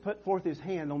Jesus put forth His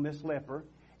hand on this leper,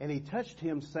 and He touched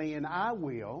him, saying, I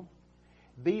will,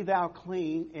 be thou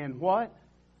clean, and what?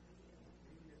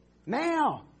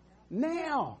 Now.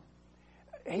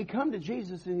 He come to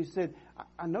Jesus and he said,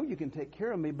 I know you can take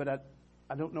care of me, but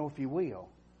I don't know if you will.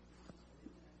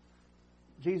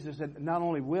 Jesus said, not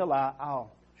only will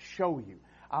I'll show you.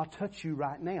 I'll touch you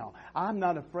right now. I'm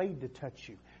not afraid to touch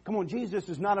you. Come on, Jesus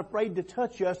is not afraid to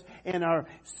touch us in our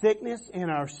sickness, in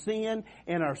our sin,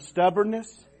 in our stubbornness.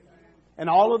 And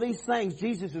all of these things,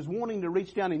 Jesus is wanting to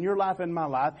reach down in your life and my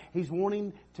life. He's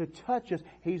wanting to touch us.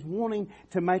 He's wanting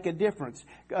to make a difference.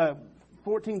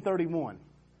 14:31.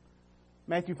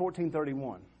 Matthew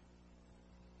 14:31.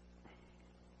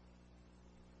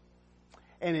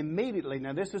 And immediately,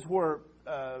 now this is where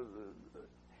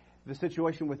the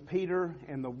situation with Peter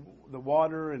and the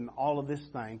water and all of this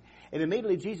thing. And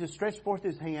immediately Jesus stretched forth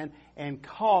His hand and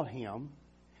caught him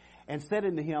and said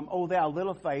unto him, O thou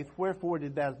little faith, wherefore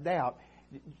did thou doubt?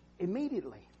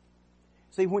 Immediately.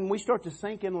 See, when we start to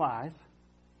sink in life,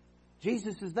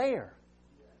 Jesus is there.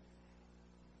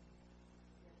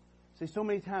 See, so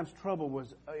many times trouble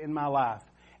was in my life.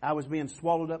 I was being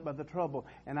swallowed up by the trouble,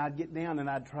 and I'd get down and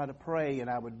I'd try to pray, and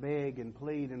I would beg and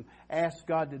plead and ask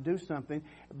God to do something.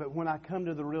 But when I come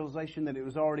to the realization that it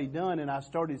was already done, and I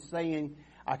started saying,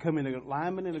 I come in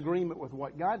alignment and agreement with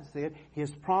what God said, His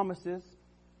promises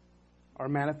are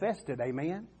manifested.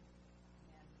 Amen?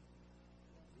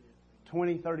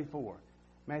 20:34.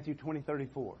 Matthew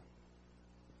 20:34.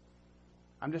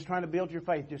 I'm just trying to build your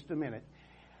faith just a minute.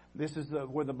 This is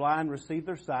where the blind receive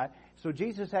their sight. So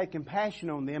Jesus had compassion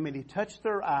on them, and He touched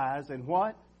their eyes, and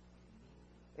what?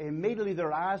 Immediately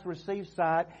their eyes received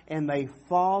sight, and they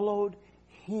followed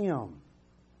Him.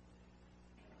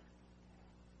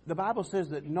 The Bible says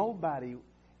that nobody,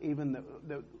 even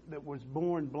that was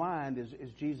born blind,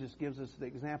 as Jesus gives us the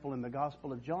example in the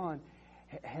Gospel of John,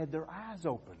 had their eyes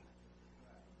open.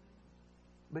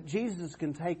 But Jesus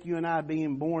can take you and I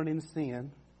being born in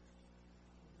sin.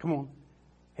 Come on.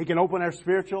 He can open our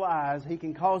spiritual eyes. He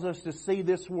can cause us to see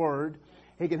this Word.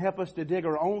 He can help us to dig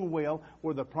our own well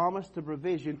where the promise to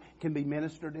provision can be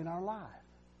ministered in our life.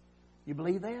 You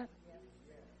believe that?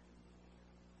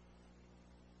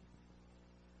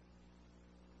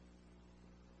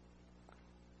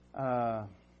 I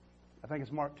think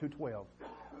it's Mark 2:12.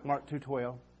 Mark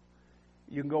 2:12.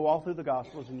 You can go all through the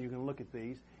Gospels and you can look at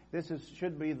these. This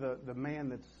should be the man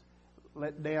that's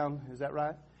let down. Is that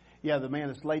right? Yeah, the man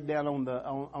that's laid down on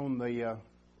the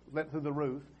let through the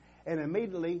roof, and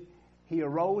immediately he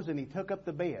arose and he took up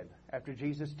the bed after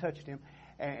Jesus touched him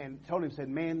and told him, said,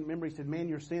 "Man, remember he said, man,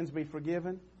 your sins be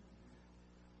forgiven."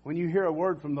 When you hear a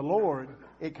word from the Lord,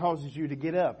 it causes you to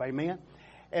get up. Amen.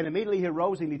 And immediately he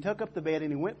arose and he took up the bed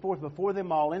and he went forth before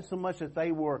them all, insomuch that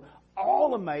they were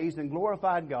all amazed and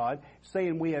glorified God,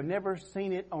 saying, "We have never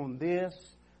seen it on this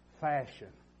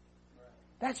fashion."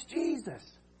 That's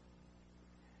Jesus.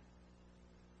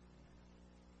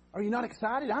 Are you not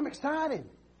excited? I'm excited.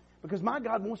 Because my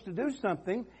God wants to do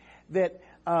something that,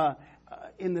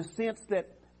 in the sense that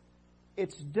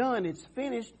it's done, it's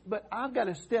finished, but I've got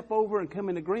to step over and come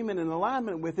in agreement and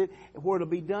alignment with it where it'll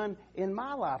be done in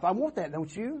my life. I want that,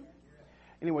 don't you?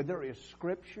 Anyway, there is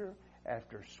Scripture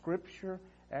after Scripture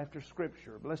after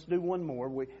Scripture. But let's do one more.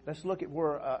 Let's look at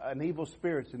where an evil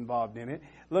spirit's involved in it.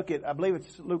 Look at, I believe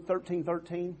it's Luke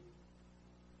 13:13.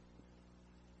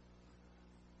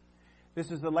 This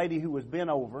is the lady who was bent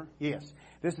over. Yes,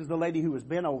 this is the lady who was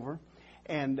bent over,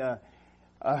 and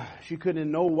she couldn't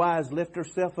in no wise lift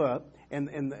herself up.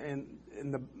 And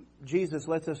Jesus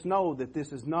lets us know that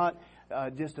this is not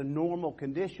just a normal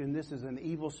condition. This is an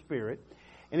evil spirit.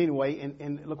 And anyway,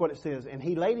 and look what it says. And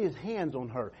he laid his hands on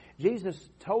her. Jesus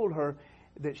told her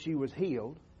that she was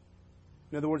healed.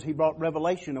 In other words, he brought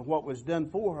revelation of what was done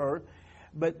for her.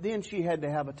 But then she had to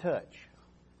have a touch.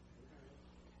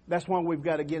 That's why we've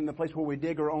got to get in the place where we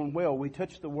dig our own well. We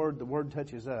touch the Word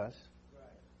touches us.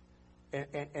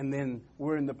 And then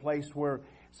we're in the place where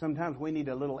sometimes we need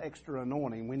a little extra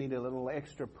anointing. We need a little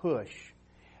extra push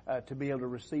to be able to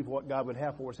receive what God would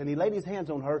have for us. And he laid his hands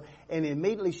on her, and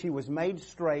immediately she was made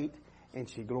straight, and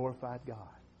she glorified God.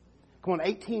 Come on,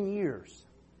 18 years.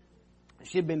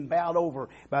 She had been bowed over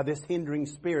by this hindering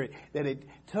spirit that it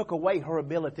took away her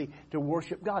ability to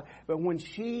worship God. But when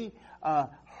she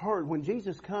heard, when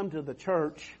Jesus come to the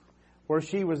church where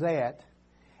she was at,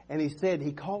 and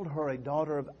he called her a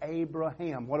daughter of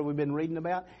Abraham. What have we been reading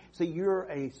about? See, you're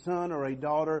a son or a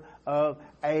daughter of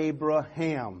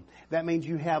Abraham. That means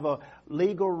you have a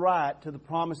legal right to the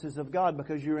promises of God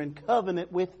because you're in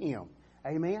covenant with Him.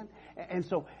 Amen? And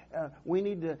so we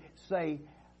need to say,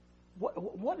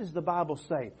 what does the Bible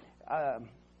say? 1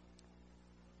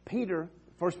 Peter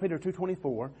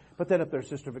 2:24. Put that up there,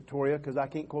 Sister Victoria, because I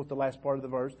can't quote the last part of the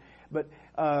verse. But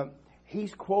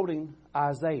he's quoting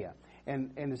Isaiah.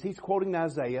 And as he's quoting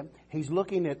Isaiah, he's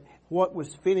looking at what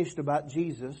was finished about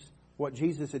Jesus, what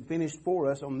Jesus had finished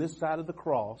for us on this side of the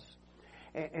cross.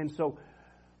 And so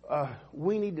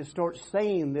we need to start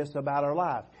saying this about our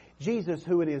life. Jesus,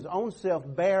 who in His own self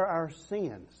bare our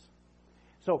sins.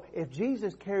 So if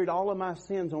Jesus carried all of my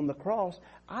sins on the cross,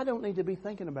 I don't need to be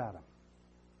thinking about them.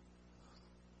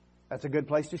 That's a good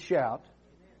place to shout.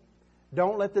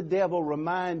 Don't let the devil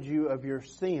remind you of your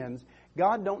sins.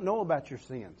 God don't know about your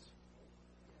sins.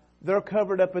 They're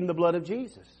covered up in the blood of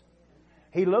Jesus.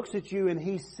 He looks at you and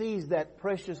He sees that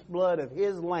precious blood of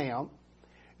His Lamb.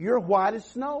 You're white as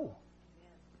snow.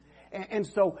 And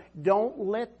so don't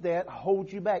let that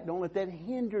hold you back. Don't let that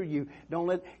hinder you. Don't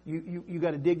let you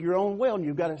got to dig your own well, and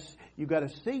you've got to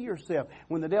see yourself.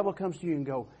 When the devil comes to you and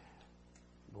go,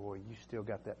 boy, you still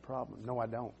got that problem. No, I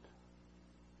don't.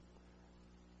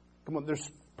 Come on, there's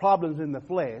problems in the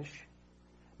flesh,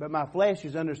 but my flesh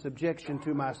is under subjection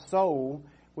to my soul,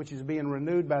 which is being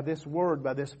renewed by this word,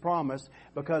 by this promise,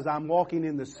 because I'm walking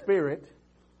in the Spirit.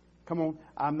 Come on,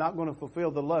 I'm not going to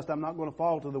fulfill the lust. I'm not going to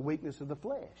fall to the weakness of the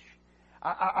flesh.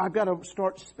 I've got to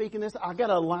start speaking this. I've got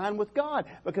to align with God,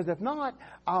 because if not,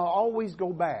 I'll always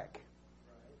go back.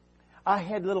 I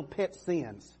had little pet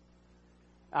sins.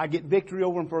 I get victory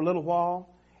over them for a little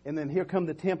while, and then here come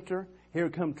the tempter. Here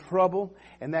come trouble,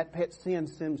 and that pet sin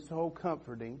seems so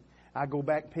comforting. I go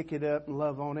back, pick it up, and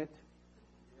love on it.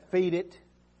 Feed it.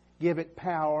 Give it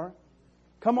power.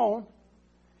 Come on.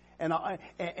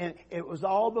 And it was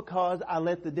all because I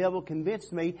let the devil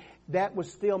convince me that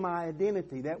was still my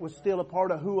identity. That was still a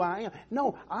part of who I am.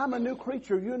 No, I'm a new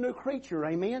creature. You're a new creature.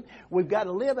 Amen? We've got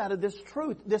to live out of this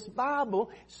truth. This Bible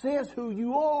says who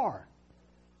you are.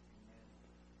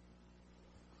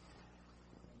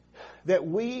 That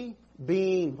we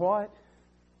being what?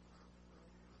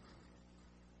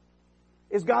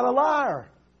 Is God a liar?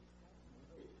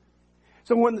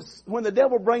 So when the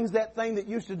devil brings that thing that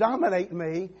used to dominate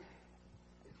me,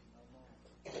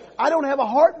 I don't have a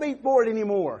heartbeat for it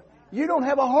anymore. You don't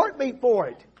have a heartbeat for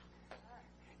it.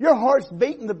 Your heart's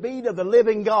beating the beat of the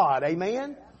living God.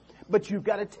 Amen? But you've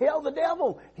got to tell the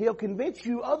devil. He'll convince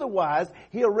you otherwise.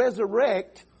 He'll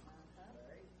resurrect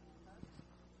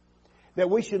that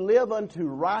we should live unto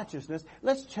righteousness.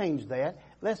 Let's change that.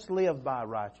 Let's live by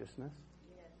righteousness.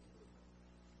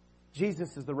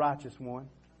 Jesus is the righteous one.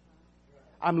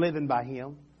 I'm living by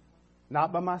Him,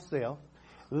 not by myself.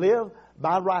 Live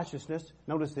by righteousness.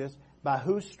 Notice this. By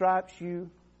whose stripes you...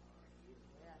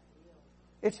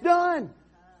 It's done.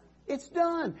 It's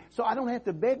done. So I don't have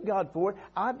to beg God for it.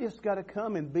 I've just got to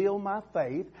come and build my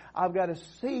faith. I've got to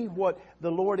see what the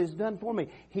Lord has done for me.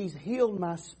 He's healed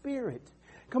my spirit.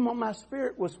 Come on, my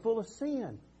spirit was full of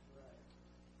sin.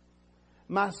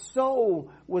 My soul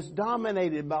was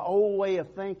dominated by old way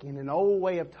of thinking and old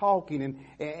way of talking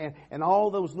and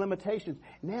all those limitations.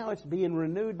 Now it's being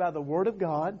renewed by the Word of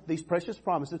God, these precious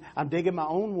promises. I'm digging my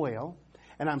own well.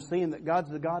 and I'm seeing that God's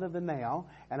the God of the now,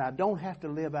 and I don't have to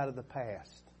live out of the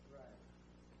past.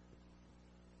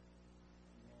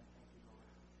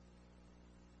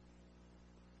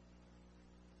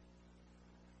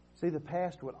 See, the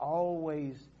past would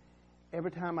always, every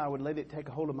time I would let it take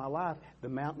a hold of my life, the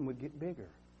mountain would get bigger.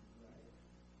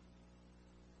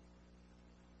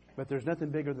 But there's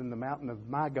nothing bigger than the mountain of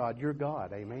my God, your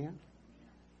God. Amen?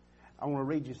 I want to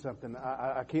read you something.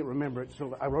 I can't remember it,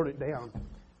 so I wrote it down.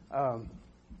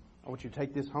 I want you to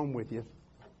take this home with you.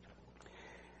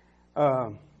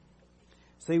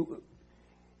 See,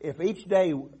 if each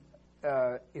day,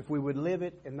 if we would live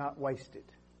it and not waste it.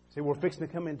 See, we're fixing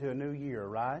to come into a new year,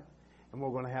 right? And we're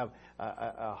going to have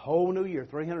a whole new year,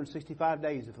 365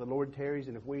 days if the Lord tarries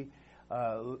and if we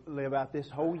live out this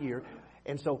whole year.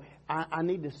 And so I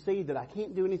need to see that I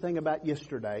can't do anything about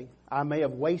yesterday. I may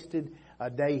have wasted a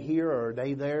day here or a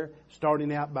day there,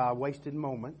 starting out by a wasted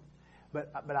moment. But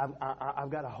I've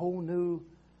got a whole new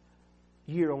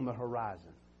year on the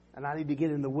horizon. And I need to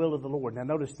get in the will of the Lord. Now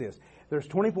notice this. There's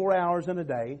 24 hours in a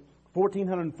day,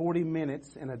 1,440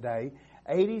 minutes in a day,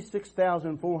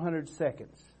 86,400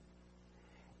 seconds.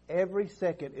 Every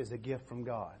second is a gift from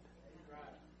God.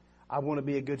 I want to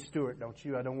be a good steward, don't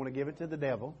you? I don't want to give it to the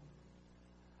devil.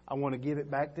 I want to give it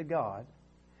back to God.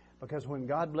 Because when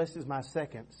God blesses my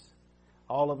seconds,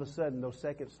 all of a sudden those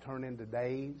seconds turn into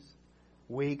days,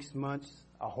 weeks, months,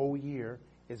 a whole year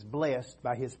is blessed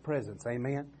by His presence.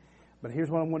 Amen? But here's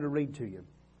what I want to read to you.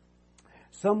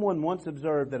 Someone once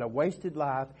observed that a wasted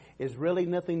life is really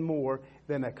nothing more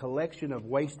than a collection of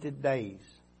wasted days.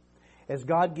 As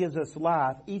God gives us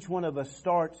life, each one of us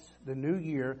starts the new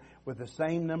year with the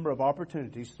same number of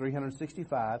opportunities,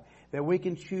 365, that we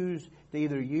can choose to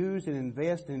either use and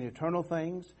invest in eternal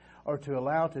things or to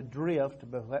allow to drift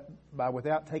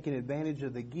without taking advantage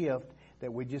of the gift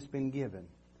that we've just been given.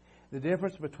 The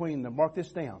difference between, mark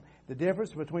this down, the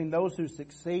difference between those who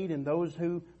succeed and those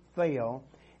who fail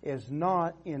is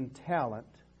not in talent,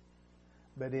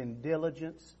 but in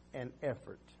diligence and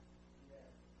effort.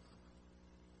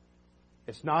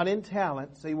 It's not in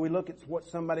talent. See, we look at what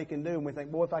somebody can do and we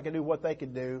think, boy, if I could do what they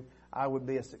could do, I would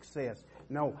be a success.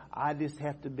 No, I just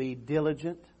have to be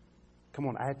diligent. Come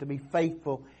on, I have to be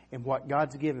faithful in what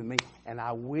God's given me, and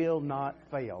I will not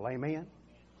fail. Amen?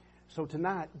 So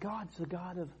tonight, God's the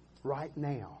God of right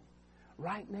now.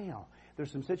 Right now.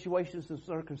 There's some situations and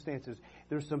circumstances.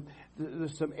 There's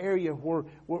some area where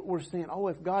we're saying, oh,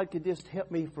 if God could just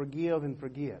help me forgive and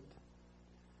forget.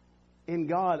 In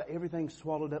God, everything's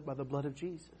swallowed up by the blood of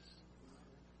Jesus.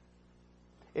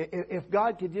 If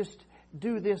God could just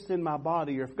do this in my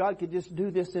body, or if God could just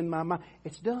do this in my mind,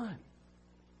 it's done.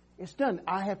 It's done.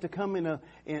 I have to come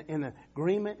in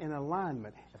agreement and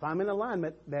alignment. If I'm in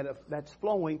alignment, that's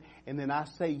flowing, and then I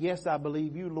say, yes, I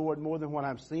believe you, Lord, more than what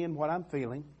I'm seeing, what I'm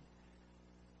feeling.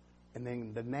 And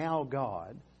then the now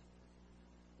God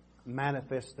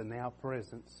manifests the now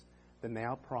presence, the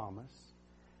now promise,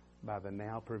 by the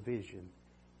now provision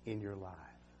in your life.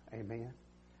 Amen.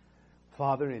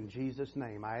 Father, in Jesus'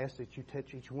 name, I ask that you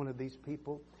touch each one of these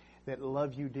people that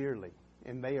love you dearly,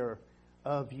 and they are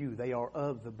of you. They are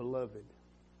of the beloved.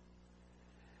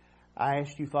 I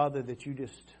ask you, Father, that you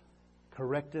just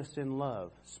correct us in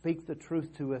love. Speak the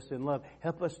truth to us in love.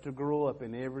 Help us to grow up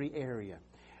in every area.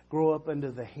 Grow up under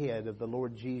the head of the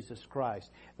Lord Jesus Christ.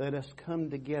 Let us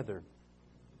come together,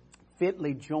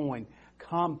 fitly joined,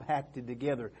 compacted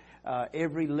together.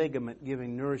 Every ligament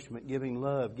giving nourishment, giving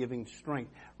love, giving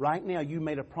strength. Right now, you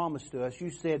made a promise to us.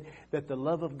 You said that the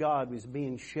love of God was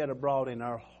being shed abroad in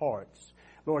our hearts.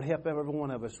 Lord, help every one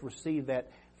of us receive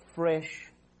that fresh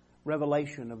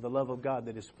revelation of the love of God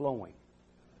that is flowing.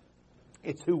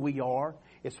 It's who we are.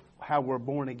 It's how we're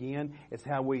born again. It's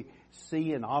how we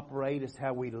see and operate. It's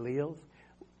how we live.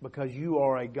 Because you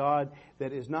are a God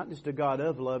that is not just a God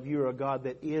of love. You're a God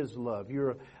that is love.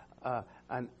 You're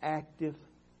an active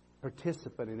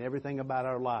participant in everything about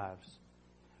our lives.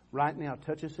 Right now,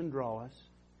 touch us and draw us.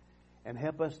 And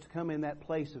help us to come in that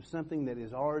place of something that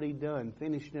is already done,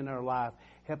 finished in our life.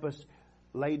 Help us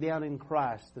lay down in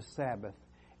Christ the Sabbath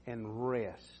and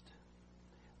rest.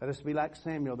 Let us be like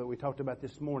Samuel that we talked about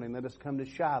this morning. Let us come to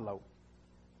Shiloh.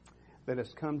 Let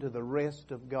us come to the rest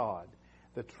of God,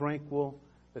 the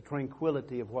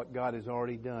tranquility of what God has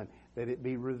already done. Let it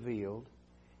be revealed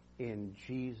in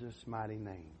Jesus' mighty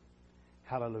name.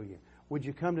 Hallelujah. Would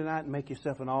you come tonight and make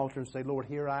yourself an altar and say, Lord,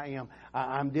 here I am.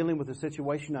 I'm dealing with a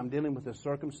situation. I'm dealing with a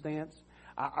circumstance.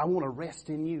 I want to rest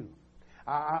in you.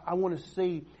 I want to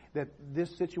see that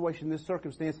this situation, this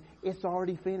circumstance, it's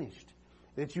already finished.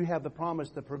 That you have the promise,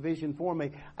 the provision for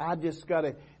me. I just got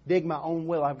to dig my own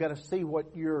well. I've got to see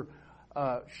what your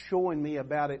showing me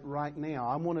about it right now.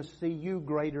 I want to see you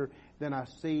greater than I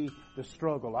see the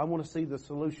struggle. I want to see the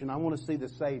solution. I want to see the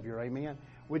Savior. Amen.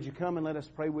 Would you come and let us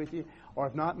pray with you? Or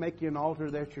if not, make you an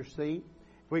altar there at your seat.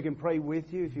 If we can pray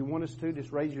with you, if you want us to,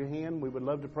 just raise your hand. We would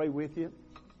love to pray with you.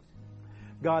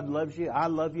 God loves you. I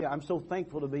love you. I'm so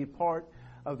thankful to be part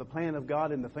of the plan of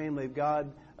God and the family of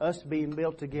God, us being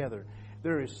built together.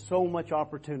 There is so much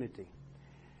opportunity.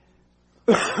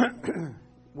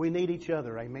 We need each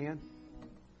other. Amen.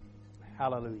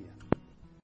 Hallelujah.